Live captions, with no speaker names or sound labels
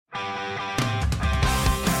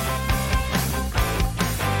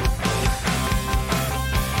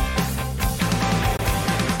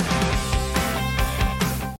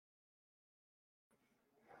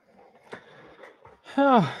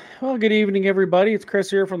Well, good evening, everybody. It's Chris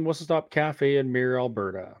here from the Whistle Stop Cafe in Mirror,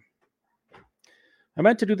 Alberta. I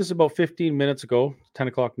meant to do this about 15 minutes ago. It's 10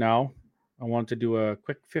 o'clock now. I wanted to do a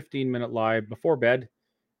quick 15-minute live before bed,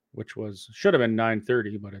 which should have been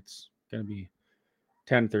 9:30, but it's going to be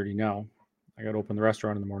 10:30 now. I got to open the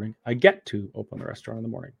restaurant in the morning. I get to open the restaurant in the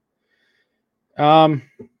morning. Um,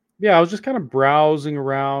 yeah, I was just kind of browsing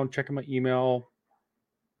around, checking my email,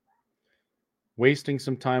 wasting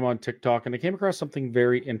some time on TikTok, and I came across something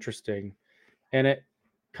very interesting. And it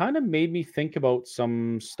kind of made me think about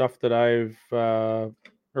some stuff that or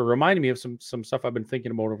reminded me of some stuff I've been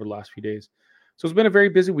thinking about over the last few days. So it's been a very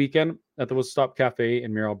busy weekend at the Whistle Stop Cafe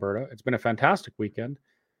in Mirror, Alberta. It's been a fantastic weekend.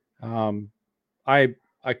 Um, I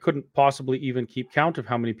I couldn't possibly even keep count of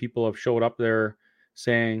how many people have showed up there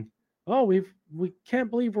saying, "Oh, we can't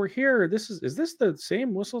believe we're here. Is this the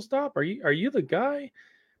same Whistle Stop? Are you the guy?"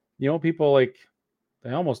 People like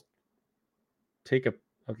they almost take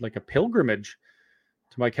like a pilgrimage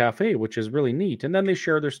to my cafe, which is really neat. And then they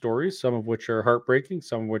share their stories, some of which are heartbreaking,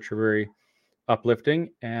 some of which are very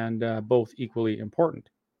uplifting, and both equally important.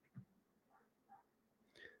 I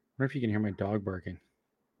wonder if you can hear my dog barking.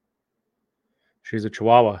 She's a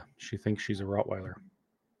Chihuahua. She thinks she's a Rottweiler.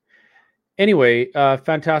 Anyway,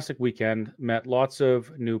 fantastic weekend. Met lots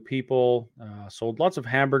of new people, sold lots of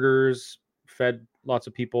hamburgers, fed lots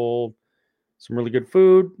of people some really good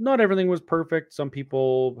food. Not everything was perfect. Some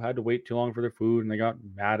people had to wait too long for their food and they got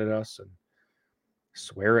mad at us and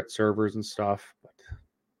swear at servers and stuff. But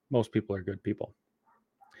most people are good people.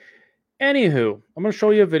 Anywho, I'm going to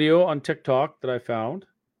show you a video on TikTok that I found.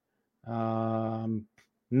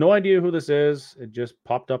 No idea who this is. It just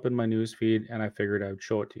popped up in my news feed and I figured I would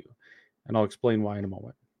show it to you. And I'll explain why in a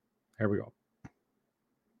moment. Here we go.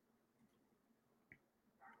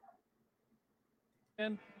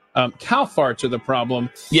 Cow farts are the problem.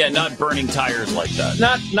 Yeah, not burning tires like that.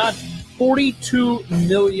 Not 42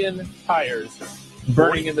 million tires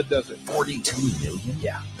burning in the desert. 42 million?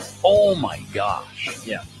 Yeah. Oh my gosh.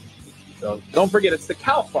 Yeah. So don't forget, it's the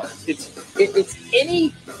cow farts. It's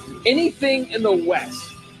anything in the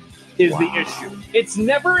West is the issue. It's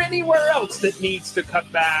never anywhere else that needs to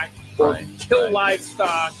cut back or kill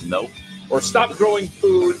livestock. Nope. Or stop growing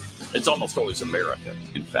food. It's almost always America,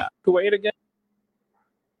 in fact. Kuwait again.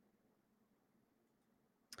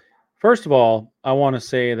 First of all, I want to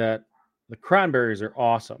say that the Cranberries are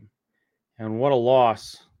awesome. And what a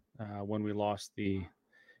loss when we lost the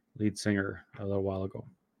lead singer a little while ago.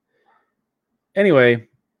 Anyway,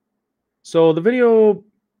 so the video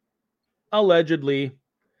allegedly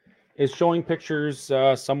is showing pictures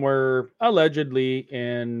somewhere allegedly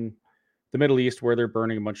in the Middle East where they're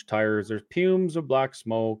burning a bunch of tires. There's fumes of black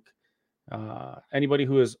smoke. Anybody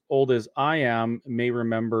who is old as I am may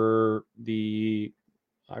remember the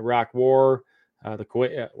Iraq War, the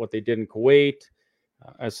Kuwait, what they did in Kuwait.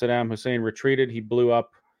 As Saddam Hussein retreated, he blew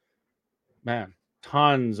up,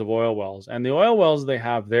 tons of oil wells. And the oil wells they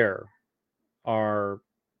have there are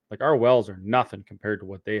like our wells are nothing compared to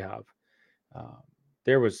what they have.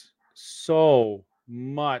 There was so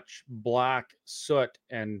much black soot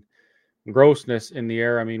and grossness in the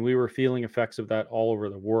air. I mean, we were feeling effects of that all over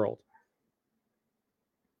the world.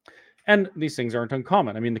 And these things aren't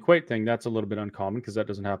uncommon. I mean, the Kuwait thing, that's a little bit uncommon because that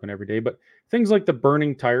doesn't happen every day. But things like the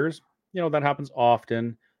burning tires, that happens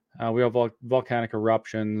often. We have volcanic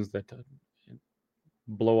eruptions that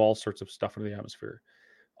blow all sorts of stuff into the atmosphere.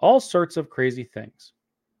 All sorts of crazy things.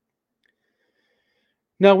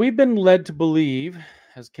 Now, we've been led to believe,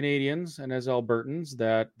 as Canadians and as Albertans,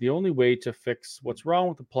 that the only way to fix what's wrong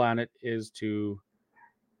with the planet is to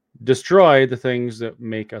destroy the things that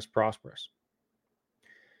make us prosperous.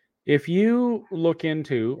 If you look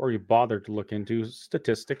into, or you bother to look into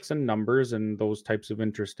statistics and numbers and those types of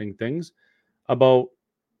interesting things about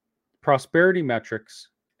prosperity metrics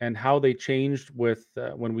and how they changed with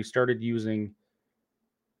when we started using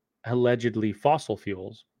allegedly fossil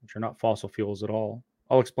fuels, which are not fossil fuels at all.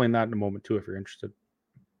 I'll explain that in a moment too, if you're interested.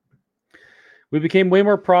 We became way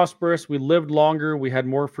more prosperous. We lived longer. We had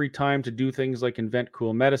more free time to do things like invent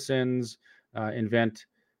cool medicines, invent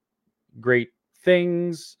great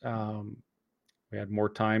things. We had more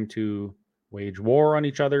time to wage war on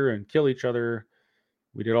each other and kill each other.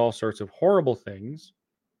 We did all sorts of horrible things.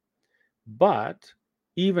 But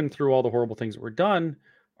even through all the horrible things that were done,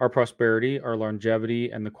 our prosperity, our longevity,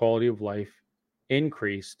 and the quality of life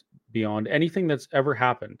increased beyond anything that's ever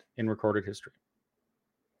happened in recorded history.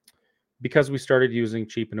 Because we started using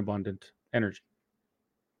cheap and abundant energy,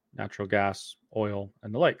 natural gas, oil,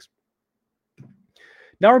 and the likes.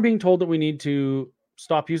 Now we're being told that we need to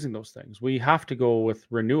stop using those things. We have to go with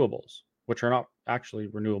renewables, which are not actually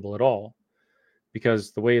renewable at all.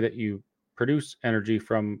 because the way that you produce energy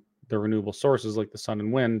from the renewable sources like the sun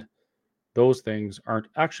and wind, those things aren't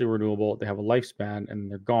actually renewable. They have a lifespan and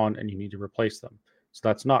they're gone and you need to replace them. So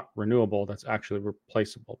that's not renewable. That's actually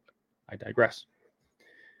replaceable. I digress.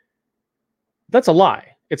 That's a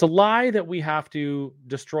lie. It's a lie that we have to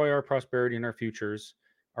destroy our prosperity and our futures,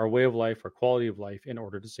 our way of life, our quality of life in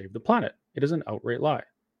order to save the planet. It is an outright lie.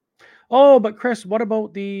 Oh, but Chris, what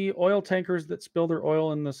about the oil tankers that spill their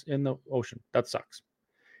oil in the ocean? That sucks.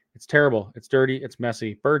 It's terrible. It's dirty. It's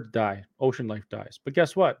messy. Birds die. Ocean life dies. But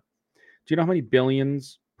guess what? Do you know how many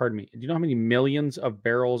billions, pardon me, do you know how many millions of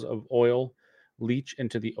barrels of oil leach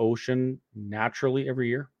into the ocean naturally every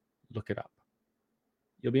year? Look it up.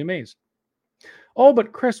 You'll be amazed. Oh,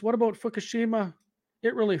 but Chris, what about Fukushima?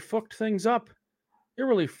 It really fucked things up. It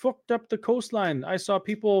really fucked up the coastline. I saw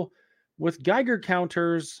people with Geiger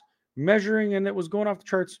counters measuring and it was going off the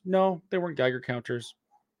charts. No, they weren't Geiger counters.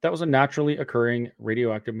 That was a naturally occurring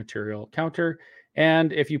radioactive material counter.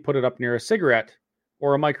 And if you put it up near a cigarette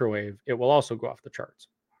or a microwave, it will also go off the charts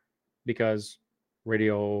because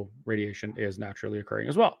radiation is naturally occurring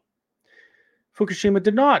as well. Fukushima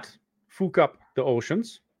did not fuck up the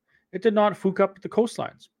oceans. It did not fuck up the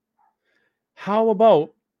coastlines. How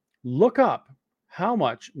about look up how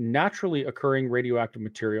much naturally occurring radioactive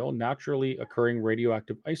material, naturally occurring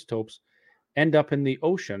radioactive isotopes end up in the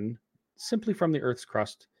ocean simply from the Earth's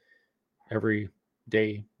crust every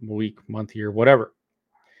day, week, month, year, whatever.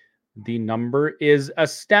 The number is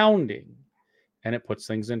astounding and it puts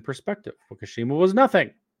things in perspective. Fukushima was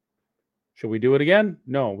nothing. Should we do it again?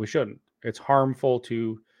 No, we shouldn't. It's harmful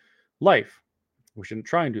to life. We shouldn't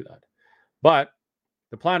try and do that. But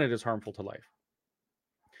the planet is harmful to life.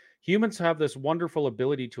 Humans have this wonderful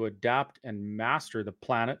ability to adapt and master the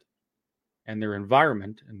planet and their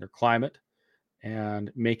environment and their climate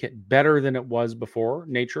and make it better than it was before.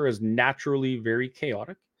 Nature is naturally very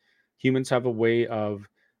chaotic. Humans have a way of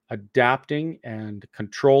adapting and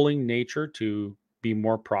controlling nature to be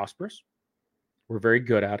more prosperous. We're very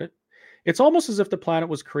good at it. It's almost as if the planet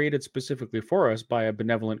was created specifically for us by a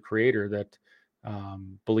benevolent creator that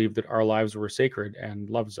believed that our lives were sacred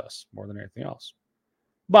and loves us more than anything else.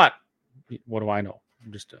 But what do I know?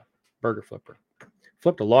 I'm just a burger flipper.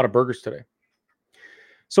 Flipped a lot of burgers today.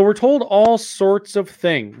 So we're told all sorts of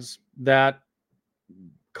things that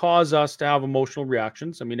cause us to have emotional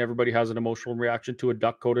reactions. I mean, everybody has an emotional reaction to a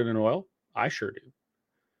duck coated in oil. I sure do.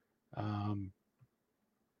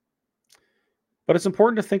 But it's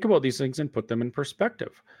important to think about these things and put them in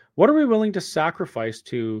perspective. What are we willing to sacrifice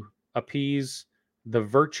to appease the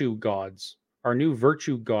virtue gods, our new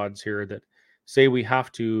virtue gods here that say we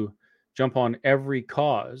have to jump on every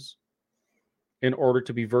cause in order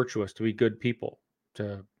to be virtuous, to be good people,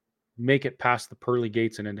 to make it past the pearly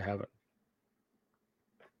gates and into heaven?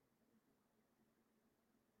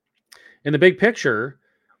 In the big picture,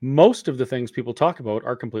 most of the things people talk about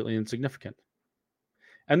are completely insignificant.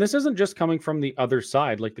 And this isn't just coming from the other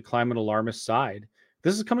side, like the climate alarmist side.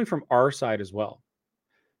 This is coming from our side as well.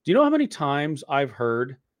 Do you know how many times I've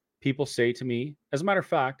heard people say to me, as a matter of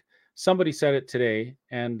fact, somebody said it today,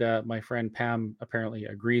 and my friend Pam apparently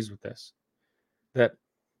agrees with this, that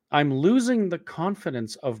I'm losing the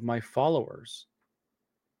confidence of my followers.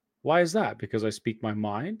 Why is that? Because I speak my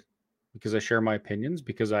mind? Because I share my opinions?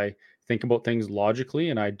 Because I think about things logically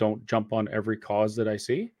and I don't jump on every cause that I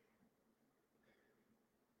see?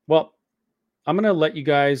 Well, I'm going to let you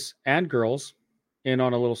guys and girls in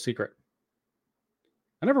on a little secret.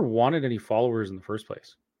 I never wanted any followers in the first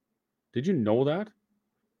place. Did you know that?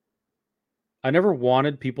 I never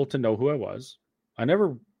wanted people to know who I was. I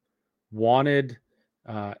never wanted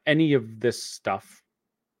any of this stuff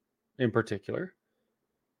in particular.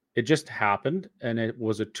 It just happened, and it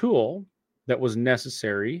was a tool that was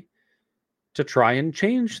necessary to try and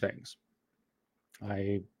change things.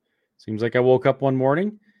 Seems like I woke up one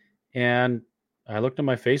morning and I looked at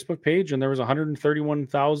my Facebook page and there was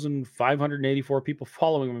 131,584 people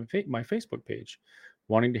following my Facebook page,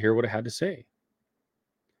 wanting to hear what I had to say.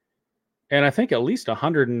 And I think at least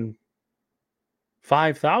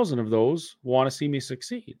 105,000 of those want to see me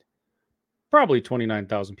succeed. Probably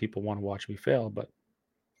 29,000 people want to watch me fail, but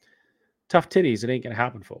tough titties, it ain't going to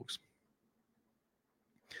happen, folks.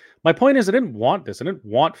 My point is, I didn't want this. I didn't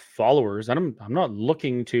want followers. I'm not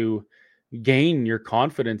looking to gain your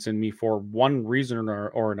confidence in me for one reason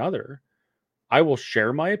or another. I will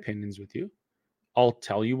share my opinions with you. I'll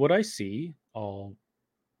tell you what I see. I'll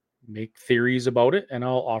make theories about it, and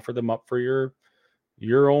I'll offer them up for your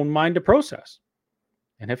own mind to process.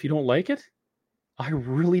 And if you don't like it, I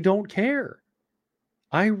really don't care.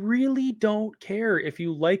 I really don't care if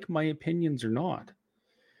you like my opinions or not.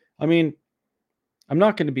 I mean, I'm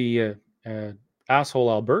not going to be a asshole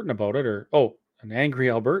Albertan about it, or an angry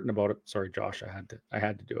Albertan about it. Sorry, Josh, I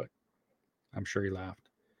had to do it. I'm sure he laughed.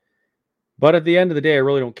 But at the end of the day, I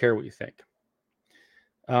really don't care what you think.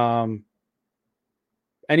 And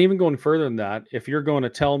even going further than that, if you're going to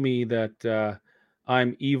tell me that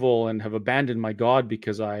I'm evil and have abandoned my God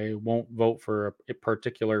because I won't vote for a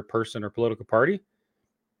particular person or political party,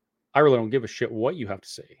 I really don't give a shit what you have to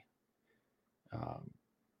say.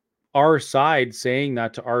 Our side saying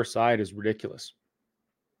that to our side is ridiculous.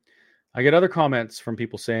 I get other comments from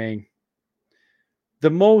people saying, the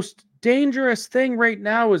most dangerous thing right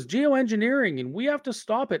now is geoengineering, and we have to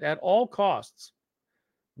stop it at all costs.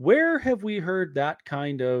 Where have we heard that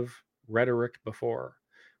kind of rhetoric before?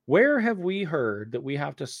 Where have we heard that we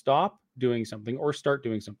have to stop doing something or start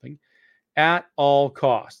doing something at all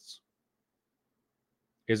costs?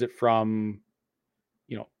 Is it from,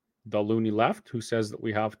 the loony left who says that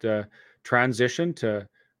we have to transition to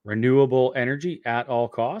renewable energy at all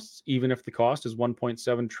costs, even if the cost is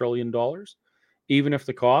 $1.7 trillion, even if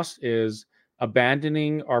the cost is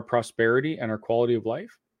abandoning our prosperity and our quality of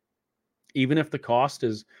life, even if the cost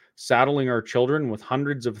is saddling our children with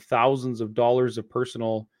hundreds of thousands of dollars of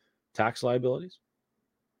personal tax liabilities?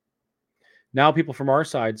 Now people from our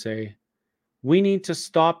side say, we need to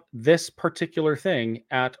stop this particular thing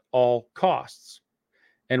at all costs.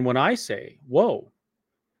 And when I say, whoa,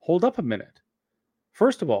 hold up a minute.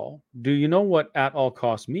 First of all, do you know what at all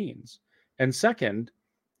costs means? And second,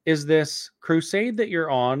 is this crusade that you're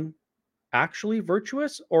on actually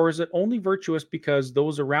virtuous, or is it only virtuous because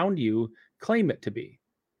those around you claim it to be?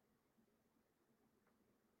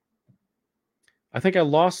 I think I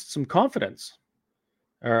lost some confidence,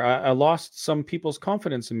 or I lost some people's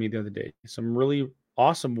confidence in me the other day. Some really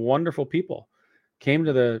awesome, wonderful people came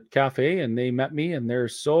to the cafe and they met me and they're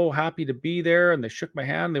so happy to be there, and they shook my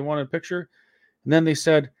hand, they wanted a picture. And then they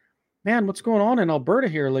said, man, what's going on in Alberta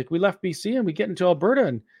here? Like, we left BC and we get into Alberta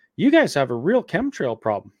and you guys have a real chemtrail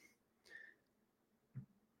problem.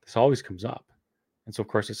 This always comes up. And so, of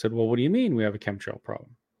course, I said, well, what do you mean we have a chemtrail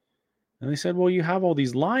problem? And they said, well, you have all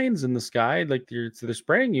these lines in the sky, like they're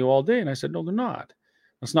spraying you all day. And I said, no, they're not.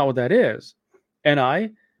 That's not what that is. And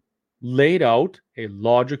I laid out a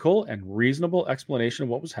logical and reasonable explanation of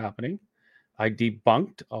what was happening. I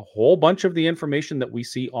debunked a whole bunch of the information that we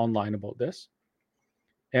see online about this.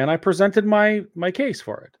 And I presented my case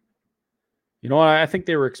for it. I think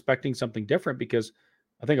they were expecting something different, because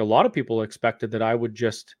I think a lot of people expected that I would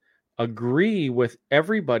just agree with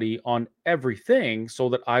everybody on everything so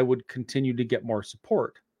that I would continue to get more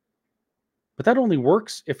support. But that only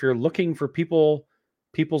works if you're looking for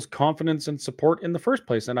people's confidence and support in the first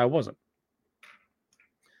place, and I wasn't.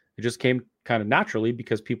 It just came kind of naturally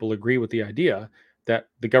because people agree with the idea that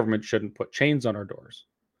the government shouldn't put chains on our doors.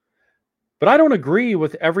 But I don't agree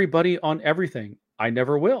with everybody on everything. I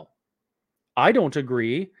never will. I don't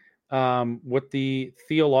agree with the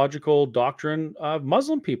theological doctrine of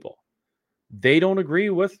Muslim people. They don't agree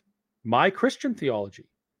with my Christian theology.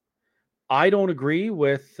 I don't agree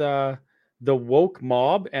with the woke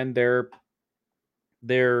mob and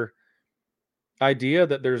their idea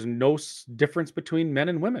that there's no difference between men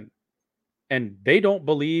and women. And they don't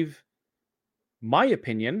believe my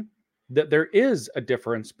opinion that there is a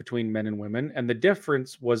difference between men and women, and the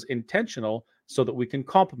difference was intentional so that we can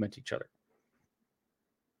complement each other.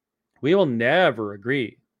 We will never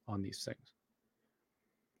agree on these things.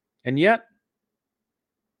 And yet,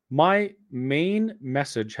 my main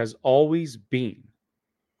message has always been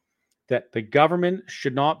that the government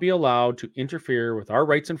should not be allowed to interfere with our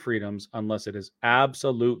rights and freedoms unless it is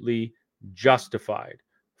absolutely justified.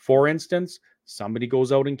 For instance, somebody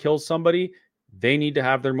goes out and kills somebody, they need to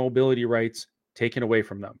have their mobility rights taken away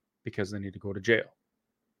from them because they need to go to jail.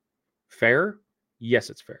 Fair? Yes,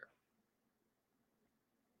 it's fair.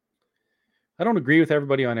 I don't agree with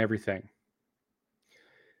everybody on everything.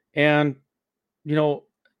 And,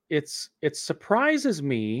 it surprises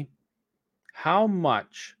me how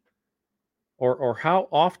much or how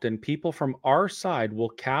often people from our side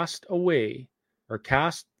will cast away or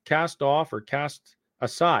cast off or cast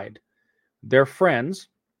aside their friends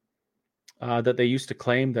that they used to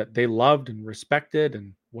claim that they loved and respected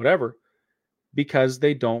and whatever, because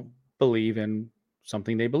they don't believe in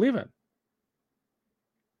something they believe in.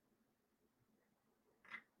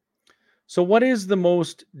 So what is the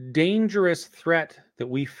most dangerous threat that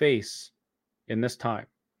we face in this time?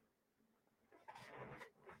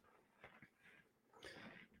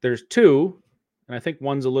 There's two, and I think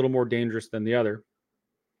one's a little more dangerous than the other,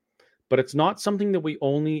 but it's not something that we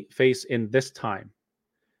only face in this time.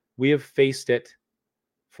 We have faced it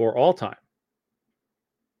for all time.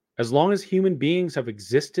 As long as human beings have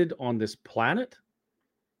existed on this planet,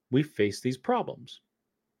 we face these problems.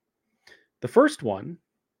 The first one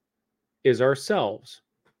is ourselves.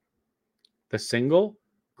 The single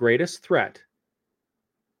greatest threat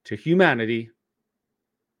to humanity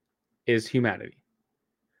is humanity,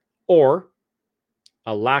 or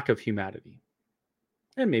a lack of humanity,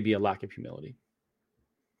 and maybe a lack of humility.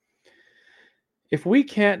 If we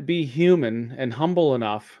can't be human and humble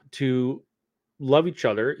enough to love each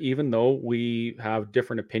other, even though we have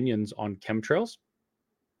different opinions on chemtrails,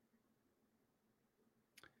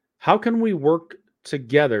 how can we work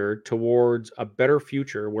together towards a better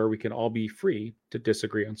future where we can all be free to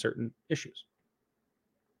disagree on certain issues?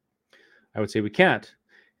 I would say we can't.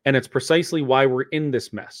 And it's precisely why we're in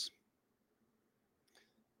this mess.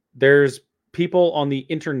 There's people on the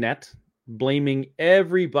internet blaming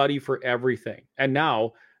everybody for everything. And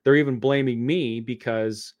now they're even blaming me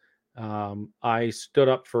because I stood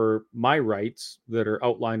up for my rights that are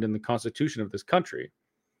outlined in the Constitution of this country.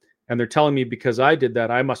 And they're telling me because I did that,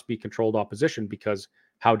 I must be controlled opposition because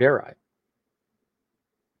how dare I?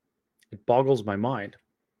 It boggles my mind.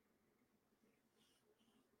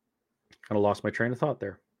 Kind of lost my train of thought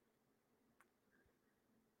there.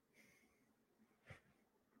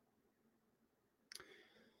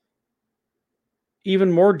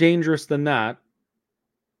 Even more dangerous than that,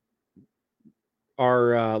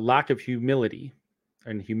 our lack of humility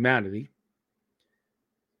and humanity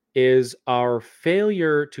is our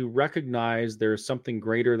failure to recognize there's something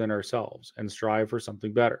greater than ourselves and strive for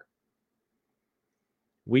something better.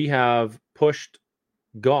 We have pushed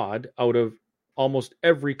God out of almost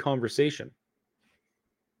every conversation,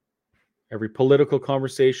 every political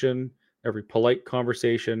conversation, every polite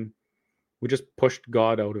conversation. We just pushed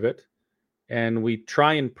God out of it. And we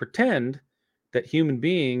try and pretend that human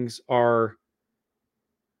beings are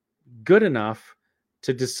good enough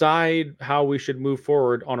to decide how we should move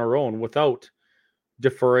forward on our own without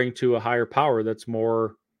deferring to a higher power that's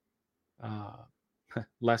more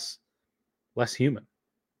less human.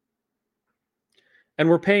 And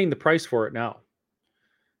we're paying the price for it now.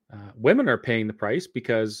 Women are paying the price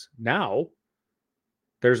because now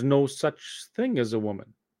there's no such thing as a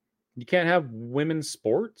woman. You can't have women's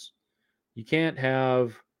sports. You can't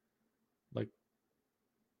have like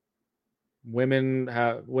women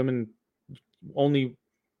only.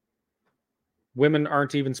 Women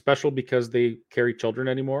aren't even special because they carry children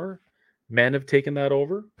anymore. Men have taken that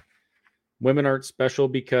over. Women aren't special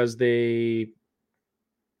because they,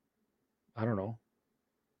 I don't know,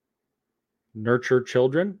 nurture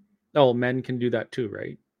children. Oh, men can do that too,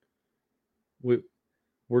 right? We're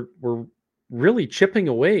really chipping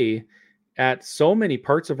away at so many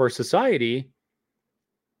parts of our society.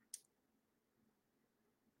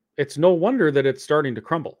 It's no wonder that it's starting to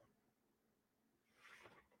crumble.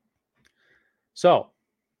 So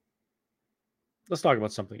let's talk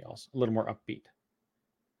about something else, a little more upbeat.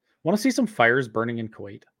 Want to see some fires burning in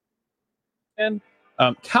Kuwait? And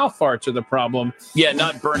cow farts are the problem. Yeah,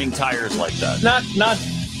 not burning tires like that. Not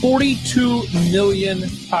 42 million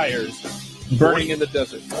tires burning in the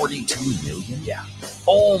desert. 42 million? Yeah.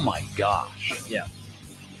 Oh my gosh. Yeah.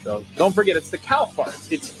 So don't forget, it's the cow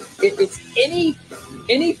farts. It's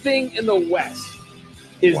anything in the West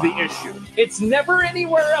is the issue. It's never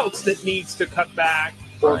anywhere else that needs to cut back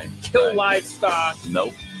or kill livestock.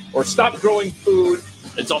 Nope. Or stop growing food.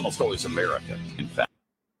 It's almost always America, in fact.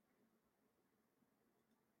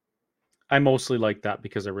 I mostly like that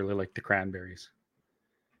because I really like the cranberries.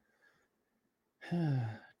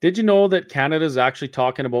 Did you know that Canada is actually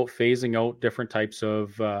talking about phasing out different types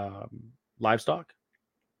of livestock?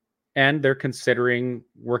 And they're considering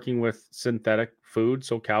working with synthetic food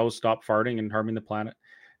so cows stop farting and harming the planet.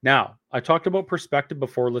 Now, I talked about perspective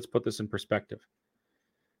before. Let's put this in perspective.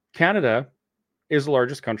 Canada is the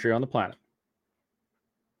largest country on the planet.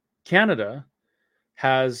 Canada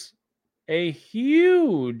has a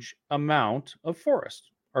huge amount of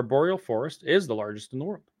forest. Our boreal forest is the largest in the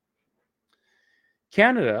world.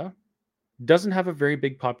 Canada doesn't have a very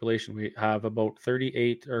big population. We have about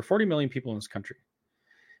 38 or 40 million people in this country.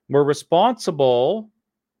 We're responsible,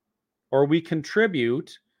 or we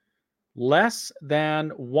contribute less than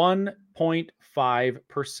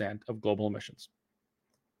 1.5% of global emissions.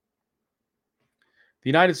 The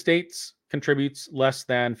United States contributes less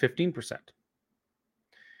than 15%.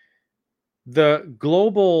 The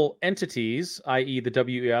global entities, i.e. the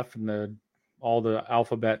WEF and all the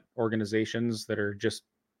alphabet organizations that are just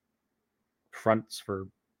fronts for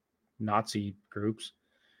Nazi groups,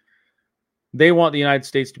 they want the United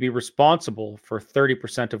States to be responsible for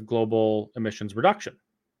 30% of global emissions reduction.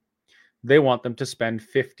 They want them to spend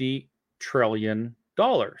 $50 trillion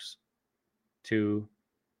to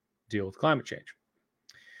deal with climate change.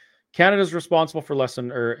 Canada is responsible for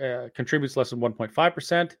contributes less than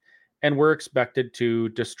 1.5%, and we're expected to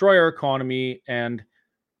destroy our economy and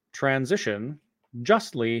transition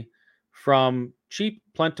justly from cheap,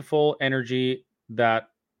 plentiful energy that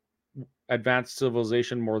advanced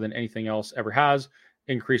civilization more than anything else ever has,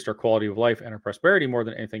 increased our quality of life and our prosperity more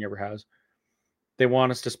than anything ever has. They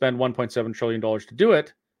want us to spend $1.7 trillion to do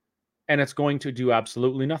it, and it's going to do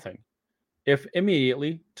absolutely nothing. If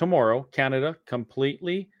immediately, tomorrow, Canada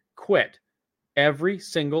completely quit every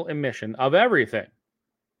single emission of everything,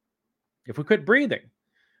 if we quit breathing,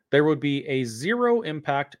 there would be a zero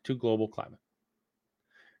impact to global climate.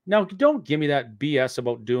 Now, don't give me that BS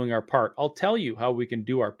about doing our part. I'll tell you how we can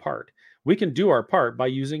do our part. We can do our part by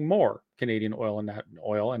using more Canadian oil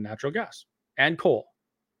and natural gas and coal.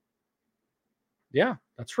 Yeah,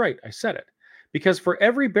 that's right. I said it. Because for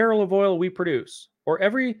every barrel of oil we produce, or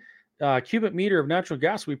every cubic meter of natural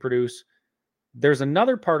gas we produce, there's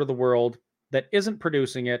another part of the world that isn't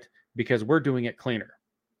producing it because we're doing it cleaner.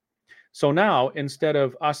 So now, instead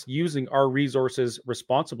of us using our resources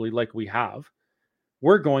responsibly like we have,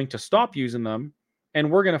 we're going to stop using them, and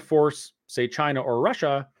we're going to force, say, China or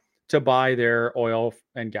Russia to buy their oil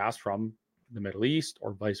and gas from the Middle East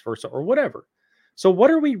or vice versa or whatever. So what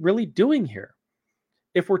are we really doing here?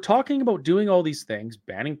 If we're talking about doing all these things,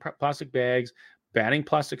 banning plastic bags, banning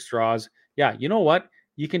plastic straws, yeah, you know what?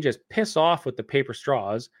 You can just piss off with the paper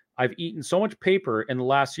straws. I've eaten so much paper in the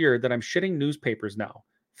last year that I'm shitting newspapers now.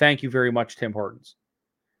 Thank you very much, Tim Hortons.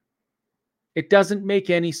 It doesn't make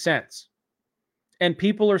any sense. And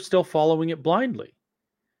people are still following it blindly.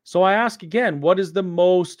 So I ask again, what is the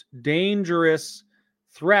most dangerous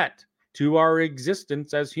threat to our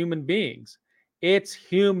existence as human beings? It's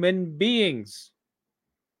human beings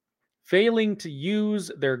failing to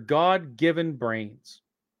use their God-given brains.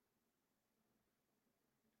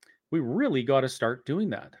 We really got to start doing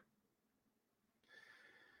that.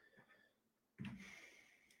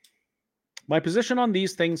 My position on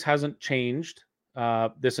these things hasn't changed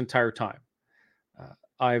this entire time.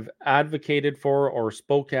 I've advocated for or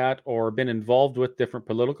spoke at or been involved with different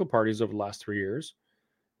political parties over the last 3 years.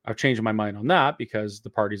 I've changed my mind on that because the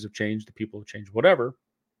parties have changed, the people have changed, whatever.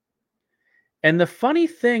 And the funny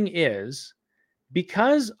thing is,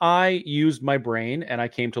 because I used my brain and I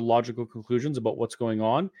came to logical conclusions about what's going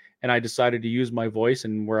on, and I decided to use my voice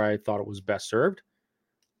and where I thought it was best served,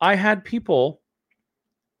 I had people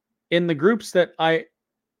in the groups that I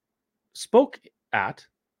spoke at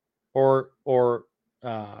or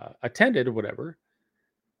attended or whatever,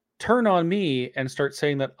 turn on me and start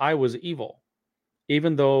saying that I was evil,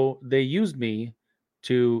 even though they used me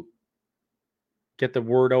to get the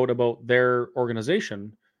word out about their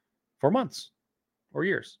organization for months or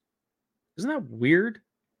years. Isn't that weird?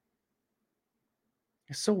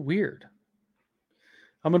 It's so weird.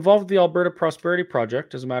 I'm involved with the Alberta Prosperity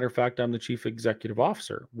Project. As a matter of fact, I'm the chief executive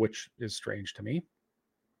officer, which is strange to me.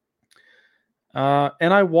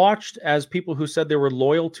 And I watched as people who said they were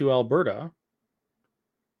loyal to Alberta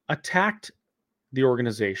attacked the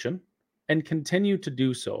organization and continue to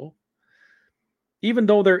do so, even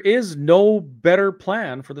though there is no better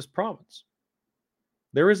plan for this province.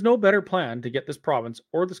 There is no better plan to get this province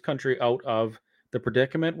or this country out of the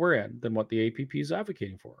predicament we're in than what the APP is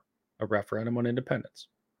advocating for, a referendum on independence.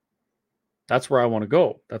 That's where I want to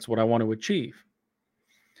go. That's what I want to achieve.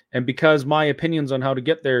 And because my opinions on how to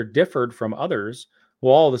get there differed from others,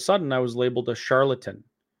 well, all of a sudden I was labeled a charlatan.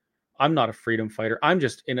 I'm not a freedom fighter. I'm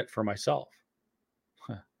just in it for myself.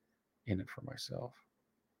 In it for myself.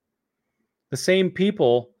 The same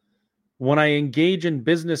people, when I engage in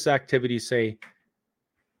business activities, say,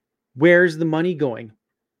 where's the money going?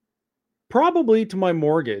 Probably to my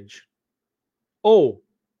mortgage. Oh,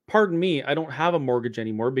 pardon me, I don't have a mortgage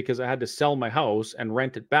anymore because I had to sell my house and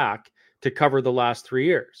rent it back to cover the last 3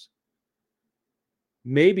 years.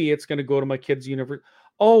 Maybe it's going to go to my kids' university.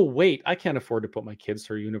 Oh, wait, I can't afford to put my kids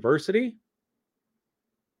through university.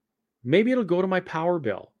 Maybe it'll go to my power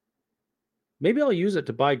bill. Maybe I'll use it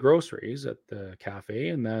to buy groceries at the cafe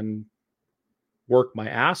and then work my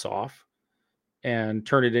ass off and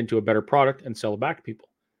turn it into a better product and sell it back to people.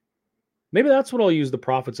 Maybe that's what I'll use the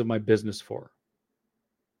profits of my business for.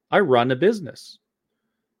 I run a business.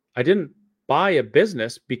 I didn't buy a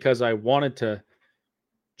business because I wanted to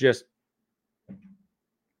just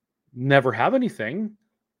never have anything.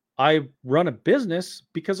 I run a business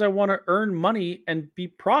because I want to earn money and be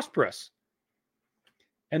prosperous.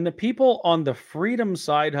 And the people on the freedom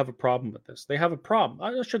side have a problem with this. They have a problem.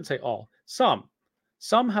 I shouldn't say all. Some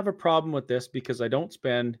have a problem with this because I don't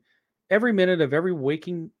spend every minute of every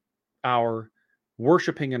waking hour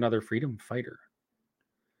worshiping another freedom fighter,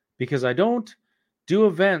 because I don't do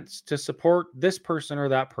events to support this person or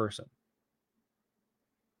that person.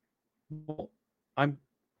 Well, I'm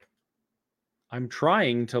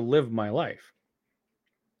trying to live my life.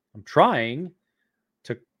 I'm trying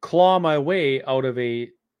to claw my way out of a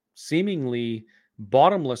seemingly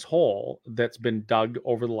bottomless hole that's been dug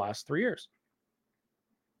over the last 3 years.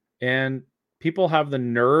 And people have the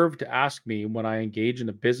nerve to ask me when I engage in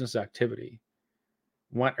a business activity,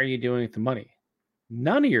 what are you doing with the money?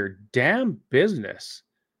 None of your damn business.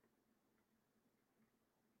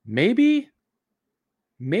 Maybe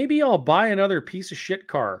I'll buy another piece of shit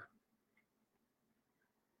car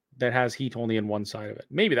that has heat only in one side of it.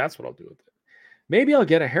 Maybe that's what I'll do with it. Maybe I'll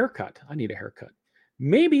get a haircut. I need a haircut.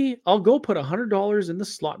 Maybe I'll go put $100 in the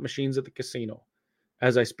slot machines at the casino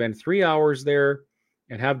as I spend 3 hours there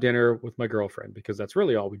and have dinner with my girlfriend, because that's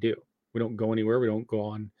really all we do. We don't go anywhere. We don't go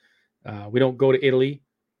on. We don't go to Italy.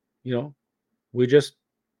 We just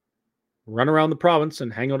run around the province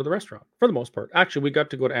and hang out at the restaurant for the most part. Actually, we got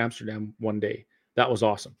to go to Amsterdam one day. That was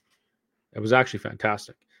awesome. It was actually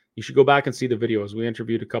fantastic. You should go back and see the videos. We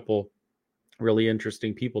interviewed a couple really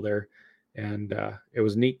interesting people there, and it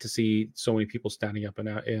was neat to see so many people standing up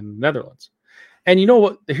in Netherlands. And you know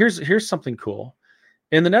what? Here's something cool.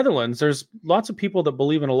 In the Netherlands, there's lots of people that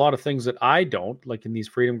believe in a lot of things that I don't, like in these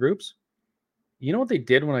freedom groups. You know what they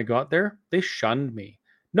did when I got there? They shunned me.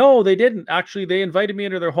 No, they didn't. Actually, they invited me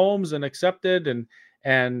into their homes and accepted, and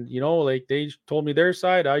like they told me their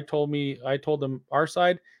side. I told them our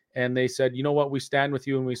side, and they said, you know what, we stand with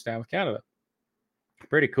you and we stand with Canada.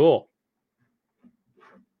 Pretty cool.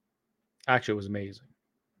 Actually, it was amazing.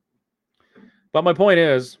 But my point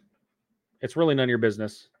is, it's really none of your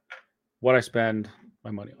business what I spend my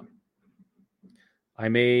money on. I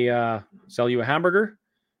may sell you a hamburger,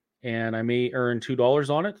 and I may earn $2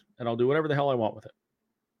 on it, and I'll do whatever the hell I want with it.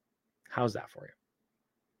 How's that for you?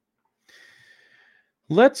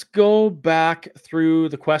 Let's go back through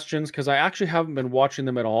the questions, because I actually haven't been watching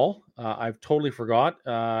them at all. I've totally forgot.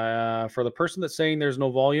 For the person that's saying there's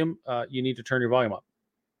no volume, you need to turn your volume up.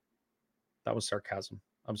 That was sarcasm.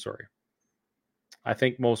 I'm sorry. I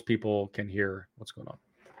think most people can hear what's going on.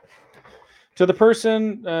 To the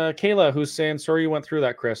person, Kayla, who's saying, sorry you went through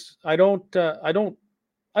that, Chris. I don't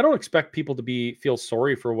expect people to feel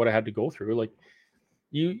sorry for what I had to go through. Like,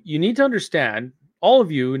 you need to understand, all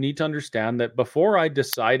of you need to understand that before I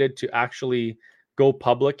decided to actually go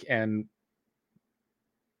public and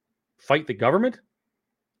fight the government,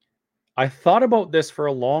 I thought about this for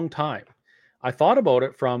a long time. I thought about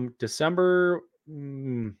it from December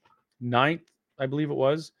 9th, I believe it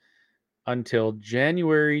was, until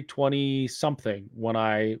January 20-something, when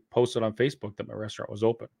I posted on Facebook that my restaurant was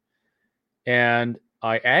open. And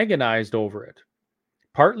I agonized over it,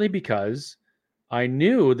 partly because I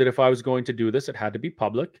knew that if I was going to do this, it had to be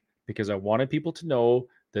public, because I wanted people to know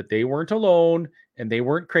that they weren't alone and they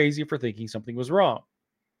weren't crazy for thinking something was wrong.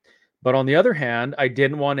 But on the other hand, I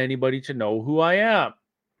didn't want anybody to know who I am.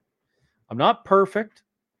 I'm not perfect.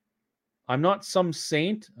 I'm not some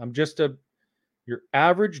saint. I'm just your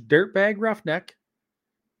average dirtbag roughneck.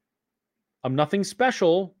 I'm nothing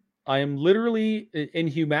special. I am literally, in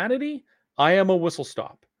humanity, I am a whistle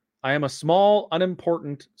stop. I am a small,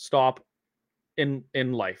 unimportant stop in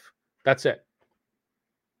life. That's it.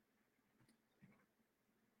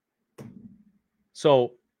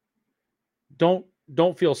 So don't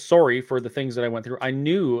feel sorry for the things that I went through. I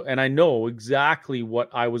knew and I know exactly what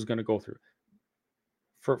I was going to go through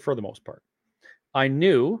for the most part. I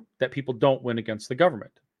knew that people don't win against the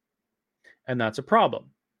government. And that's a problem.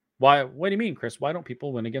 Why? What do you mean, Chris? Why don't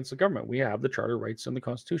people win against the government? We have the Charter rights and the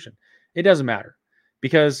Constitution. It doesn't matter.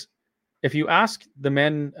 Because if you ask the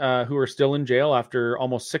men who are still in jail after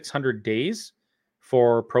almost 600 days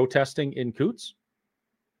for protesting in Coutts,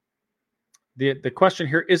 the question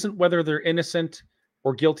here isn't whether they're innocent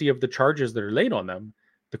or guilty of the charges that are laid on them.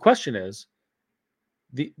 The question is,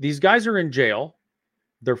 these guys are in jail.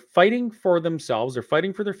 They're fighting for themselves. They're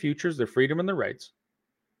fighting for their futures, their freedom, and their rights.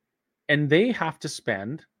 And they have to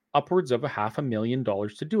spend upwards of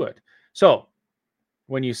 $500,000 to do it. So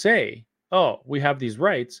when you say, oh, we have these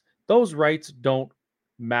rights, those rights don't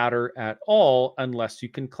matter at all unless you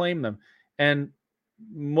can claim them. And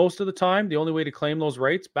most of the time, the only way to claim those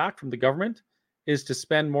rights back from the government is to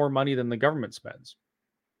spend more money than the government spends.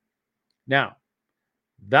 Now,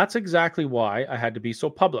 that's exactly why I had to be so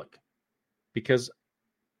public, because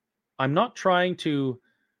I'm not trying to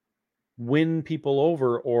win people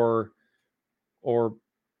over or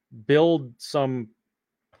build some,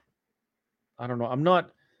 I don't know.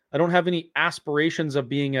 I don't have any aspirations of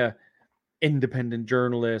being a independent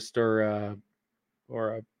journalist or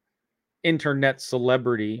a internet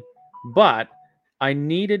celebrity, but I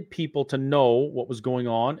needed people to know what was going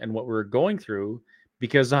on and what we were going through,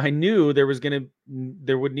 because I knew there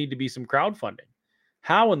would need to be some crowdfunding.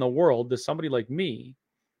 How in the world does somebody like me,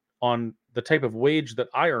 on the type of wage that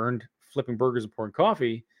I earned flipping burgers and pouring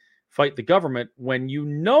coffee, fight the government when you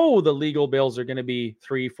know the legal bills are going to be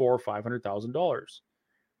 $300,000, $400,000, $500,000?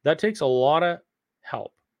 That takes a lot of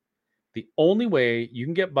help. The only way you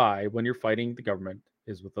can get by when you're fighting the government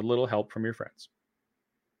is with a little help from your friends.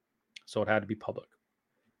 So it had to be public.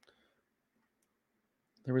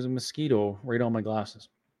 There was a mosquito right on my glasses.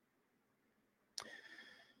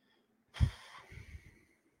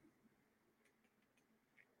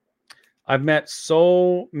 I've met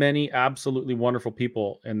so many absolutely wonderful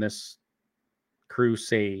people in this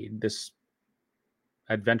crusade, this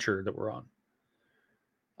adventure that we're on.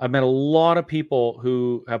 I've met a lot of people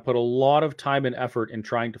who have put a lot of time and effort in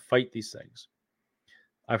trying to fight these things.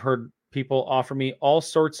 I've heard people offer me all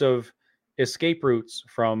sorts of escape routes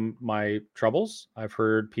from my troubles. I've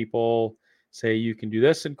heard people say, you can do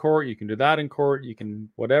this in court, you can do that in court, you can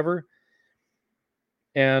whatever.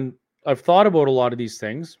 And I've thought about a lot of these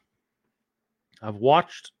things. I've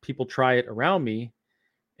watched people try it around me,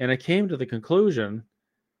 and I came to the conclusion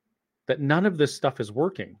that none of this stuff is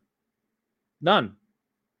working. None.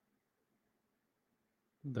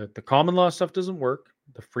 The common law stuff doesn't work.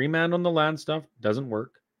 The free man on the land stuff doesn't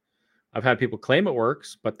work. I've had people claim it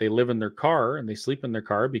works, but they live in their car and they sleep in their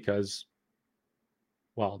car because,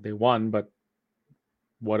 well, they won, but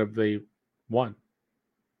what have they won?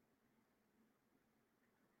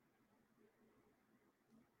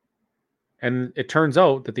 And it turns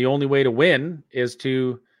out that the only way to win is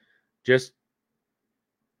to just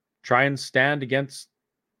try and stand against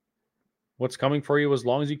what's coming for you as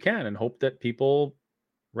long as you can and hope that people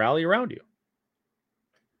rally around you.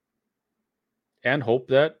 And hope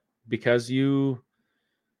that because you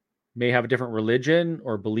may have a different religion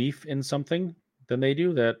or belief in something than they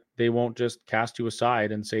do, that they won't just cast you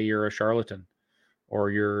aside and say you're a charlatan or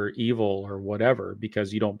you're evil or whatever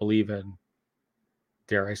because you don't believe in,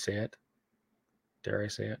 dare I say it?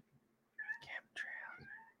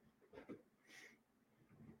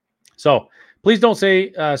 So please don't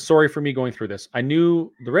say sorry for me going through this. I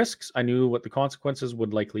knew the risks. I knew what the consequences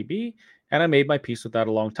would likely be. And I made my peace with that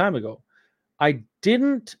a long time ago. I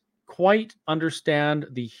didn't quite understand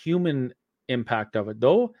the human impact of it,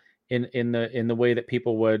 though, in the way that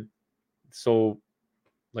people would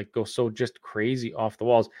go so just crazy off the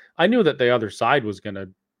walls. I knew that the other side was going to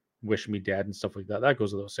wish me dead and stuff like that. That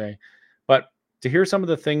goes without saying. But to hear some of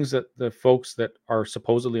the things that the folks that are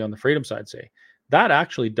supposedly on the freedom side say, that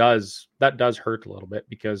actually does hurt a little bit,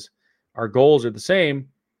 because our goals are the same,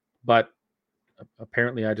 but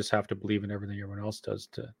apparently I just have to believe in everything everyone else does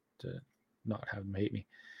to not have them hate me.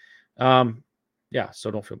 Yeah, so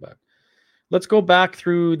don't feel bad. Let's go back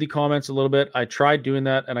through the comments a little bit. I tried doing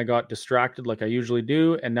that and I got distracted like I usually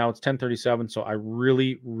do, and now it's 10:37, so I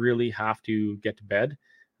really, really have to get to bed.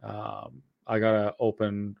 I gotta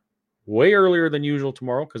open way earlier than usual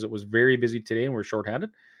tomorrow because it was very busy today and we're shorthanded.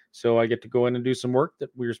 So I get to go in and do some work that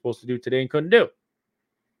we were supposed to do today and couldn't do.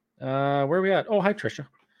 Where are we at? Oh, hi, Trisha.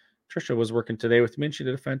 Trisha was working today with me and she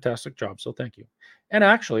did a fantastic job. So thank you. And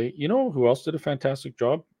actually, you know who else did a fantastic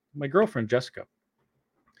job? My girlfriend, Jessica.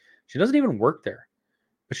 She doesn't even work there,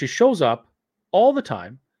 but she shows up all the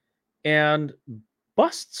time and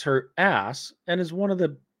busts her ass and is one of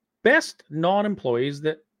the best non-employees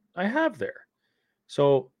that I have there.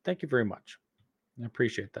 So thank you very much. I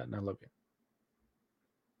appreciate that. And I love you.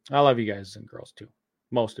 I love you guys and girls too.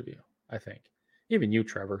 Most of you, I think. Even you,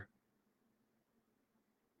 Trevor.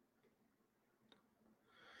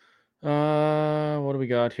 What do we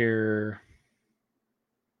got here?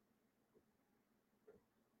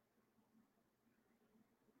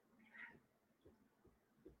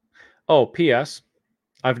 Oh, P.S.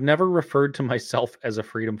 I've never referred to myself as a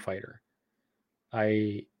freedom fighter.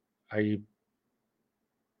 It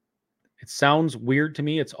sounds weird to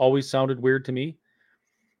me. It's always sounded weird to me.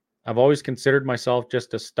 I've always considered myself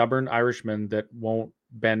just a stubborn Irishman that won't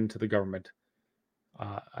bend to the government.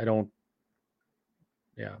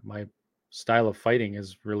 My style of fighting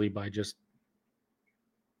is really by just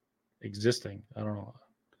existing. I don't know.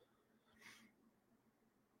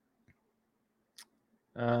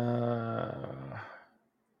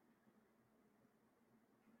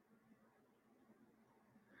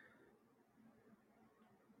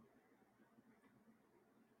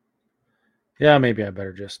 Yeah, maybe I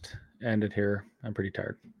better just end it here. I'm pretty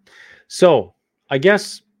tired. So I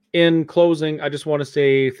guess in closing, I just want to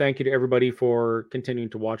say thank you to everybody for continuing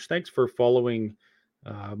to watch. Thanks for following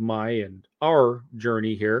my and our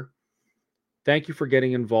journey here. Thank you for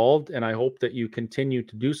getting involved, and I hope that you continue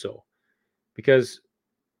to do so, because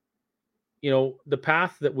the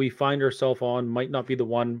path that we find ourselves on might not be the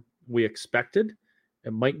one we expected.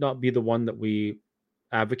 It might not be the one that we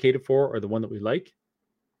advocated for or the one that we like,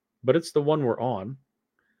 but it's the one we're on.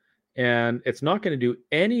 And it's not going to do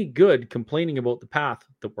any good complaining about the path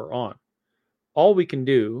that we're on. All we can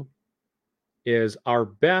do is our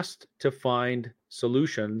best to find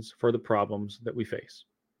solutions for the problems that we face.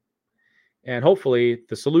 And hopefully,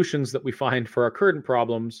 the solutions that we find for our current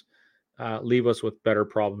problems leave us with better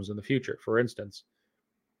problems in the future. For instance,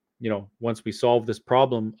 once we solve this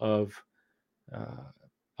problem of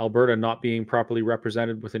Alberta not being properly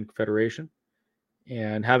represented within Confederation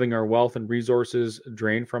and having our wealth and resources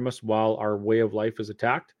drained from us while our way of life is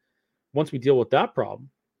attacked, once we deal with that problem,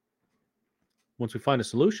 once we find a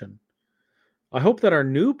solution, I hope that our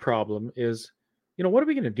new problem is, what are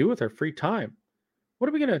we going to do with our free time? What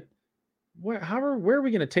are we going to, where are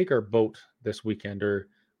we going to take our boat this weekend? Or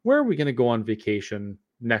where are we going to go on vacation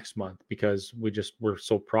next month because we're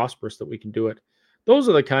so prosperous that we can do it? Those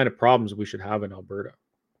are the kind of problems we should have in Alberta.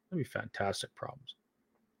 That'd be fantastic problems.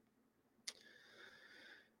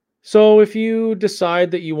 So if you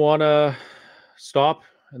decide that you want to stop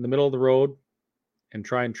in the middle of the road and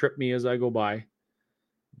try and trip me as I go by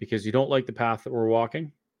because you don't like the path that we're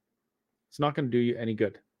walking, it's not going to do you any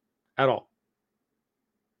good at all.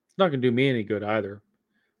 It's not going to do me any good either.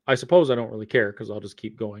 I suppose I don't really care because I'll just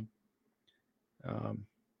keep going.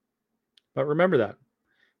 But remember that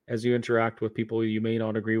as you interact with people you may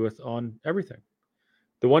not agree with on everything.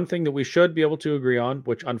 The one thing that we should be able to agree on,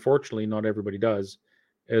 which unfortunately not everybody does,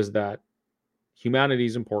 is that humanity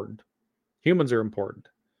is important. Humans are important.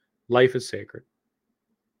 Life is sacred.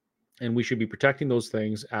 And we should be protecting those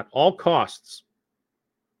things at all costs.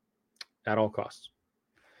 At all costs.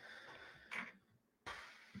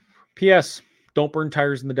 P.S. Don't burn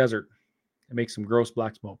tires in the desert. It makes some gross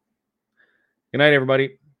black smoke. Good night,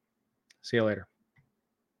 everybody. See you later.